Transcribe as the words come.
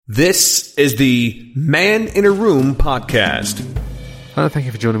This is the Man in a Room podcast. Hello, thank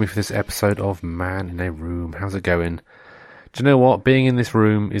you for joining me for this episode of Man in a Room. How's it going? Do you know what? Being in this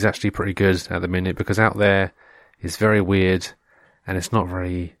room is actually pretty good at the minute because out there is very weird and it's not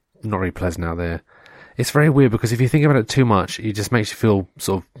very pleasant out there. It's very weird because if you think about it too much, it just makes you feel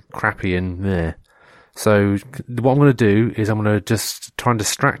sort of crappy and there. So what I'm going to do is I'm going to just try and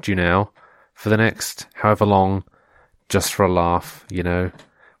distract you now for the next however long, just for a laugh, you know.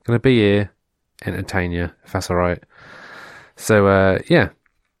 I'm going to be here, entertain you, if that's alright. So, yeah.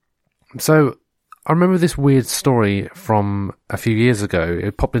 So, I remember this weird story from a few years ago.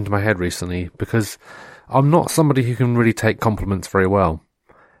 It popped into my head recently because I'm not somebody who can really take compliments very well.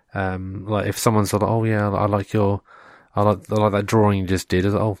 Like if someone's like, "Oh yeah, I like that drawing you just did." I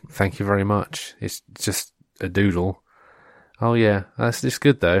was like, "Oh, thank you very much. It's just a doodle." "Oh yeah, that's just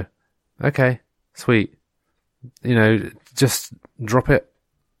good though." "Okay, sweet." You know, just drop it.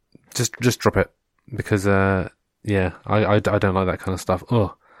 Just drop it because yeah, I don't like that kind of stuff.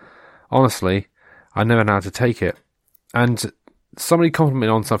 Ugh. Honestly, I never know how to take it. And somebody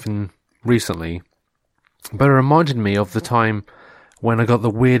complimented on something recently, but it reminded me of the time when I got the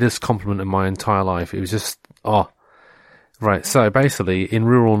weirdest compliment in my entire life. It was just, right. So basically, in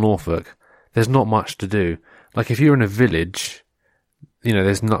rural Norfolk, there's not much to do. Like if you're in a village, you know,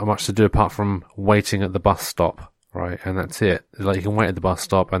 there's not much to do apart from waiting at the bus stop. Right, and that's it. Like, you can wait at the bus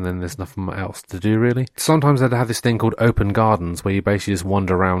stop and then there's nothing else to do, really. Sometimes they'd have this thing called open gardens where you basically just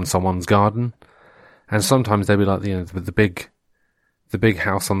wander around someone's garden. And sometimes they'd be like, you know, with the big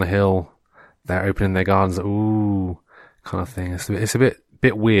house on the hill, they're opening their gardens, ooh, kind of thing. It's a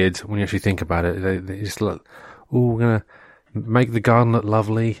bit weird when you actually think about it. They just look, ooh, we're gonna make the garden look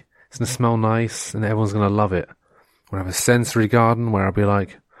lovely, it's gonna smell nice, and everyone's gonna love it. We'll have a sensory garden where I'll be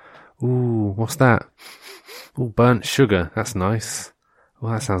like, ooh, what's that? Oh, burnt sugar. That's nice.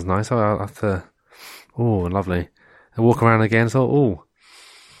 Oh, that sounds nice. I'll have to... Oh, lovely. And walk around again. So,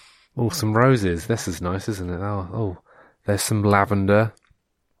 oh, some roses. This is nice, isn't it? Oh, there's some lavender.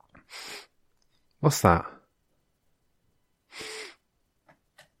 What's that?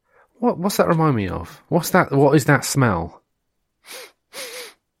 What's that remind me of? What's that? What is that smell?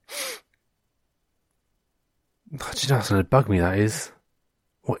 Oh, do you know that's going to bug me, that is?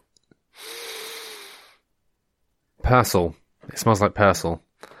 Purcell. It smells like Purcell.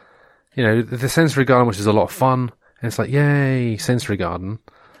 You know, the sensory garden, which is a lot of fun, and it's like, yay, sensory garden.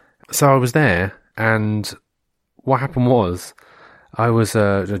 So I was there, and what happened was, I was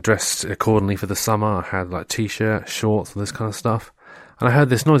dressed accordingly for the summer. I had like t-shirt, shorts, all this kind of stuff, and I heard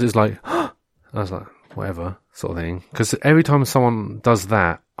this noise. It was like, I was like, whatever, sort of thing. Because every time someone does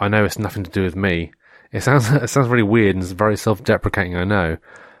that, I know it's nothing to do with me. It sounds really weird and it's very self-deprecating, I know.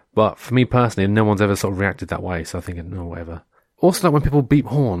 But for me personally, no one's ever sort of reacted that way, so I think, no, whatever. Also, like when people beep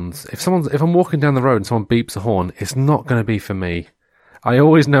horns, if I'm walking down the road and someone beeps a horn, it's not going to be for me. I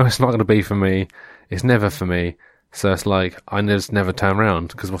always know it's not going to be for me. It's never for me. So it's like, I just never turn around,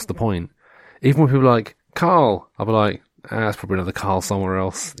 because what's the point? Even when people are like, Carl, I'll be like, that's probably another Carl somewhere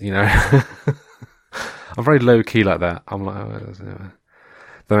else, you know. I'm very low key like that. I'm like,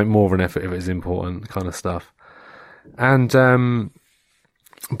 they make more of an effort if it's important, kind of stuff. And,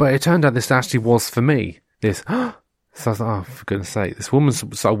 but it turned out this actually was for me. So I was like, oh, for goodness sake. This woman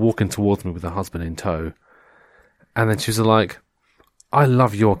started walking towards me with her husband in tow. And then she was like, I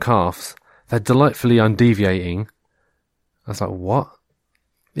love your calves. They're delightfully undeviating. I was like, what?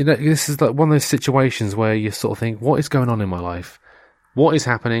 You know, this is like one of those situations where you sort of think, what is going on in my life? What is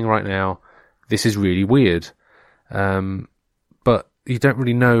happening right now? This is really weird. But you don't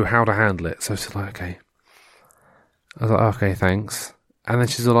really know how to handle it. So it's like, okay. I was like, okay, thanks. And then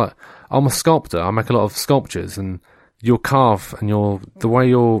she's like, I'm a sculptor. I make a lot of sculptures, and your calf and the way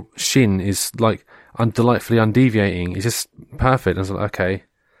your shin is like delightfully undeviating is just perfect. And I was like, okay.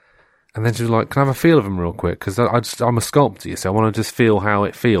 And then she was like, can I have a feel of them real quick? Because I'm a sculptor, you see. I want to just feel how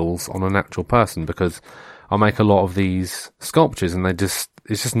it feels on a natural person because I make a lot of these sculptures and it's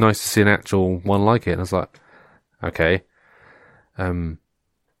just nice to see an actual one like it. And I was like, okay.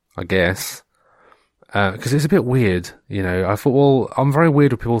 I guess. Because it's a bit weird, you know. I thought, well, I'm very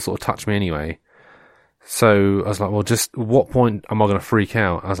weird when people sort of touch me anyway. So I was like, well, just what point am I going to freak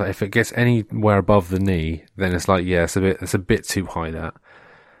out? I was like, if it gets anywhere above the knee, then it's like, yeah, it's a bit too high, that.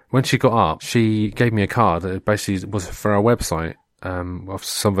 When she got up, she gave me a card. It basically was for our website, of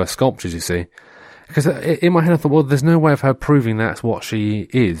some of her sculptures, you see. Because in my head I thought, well, there's no way of her proving that's what she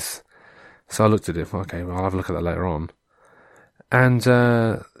is. So I looked at it, okay, well, I'll have a look at that later on. And,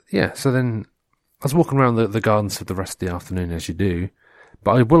 yeah, so then I was walking around the gardens for the rest of the afternoon, as you do,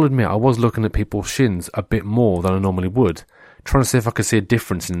 but I will admit I was looking at people's shins a bit more than I normally would, trying to see if I could see a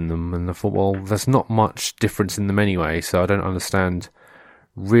difference in them, and I thought, well, there's not much difference in them anyway, so I don't understand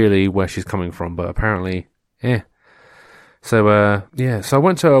really where she's coming from, but apparently, yeah. So, so I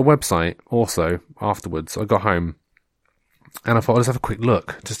went to her website also afterwards. I got home, and I thought I'd just have a quick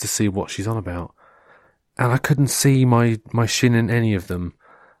look just to see what she's on about. And I couldn't see my shin in any of them.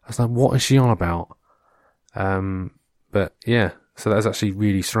 I was like, what is she on about? But yeah, so that was actually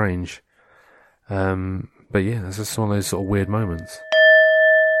really strange. But yeah, that's just one of those sort of weird moments.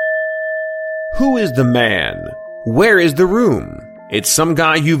 Who is the man? Where is the room? It's some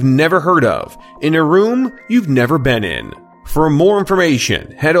guy you've never heard of, in a room you've never been in. For more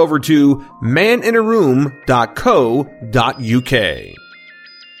information, head over to maninaroom.co.uk.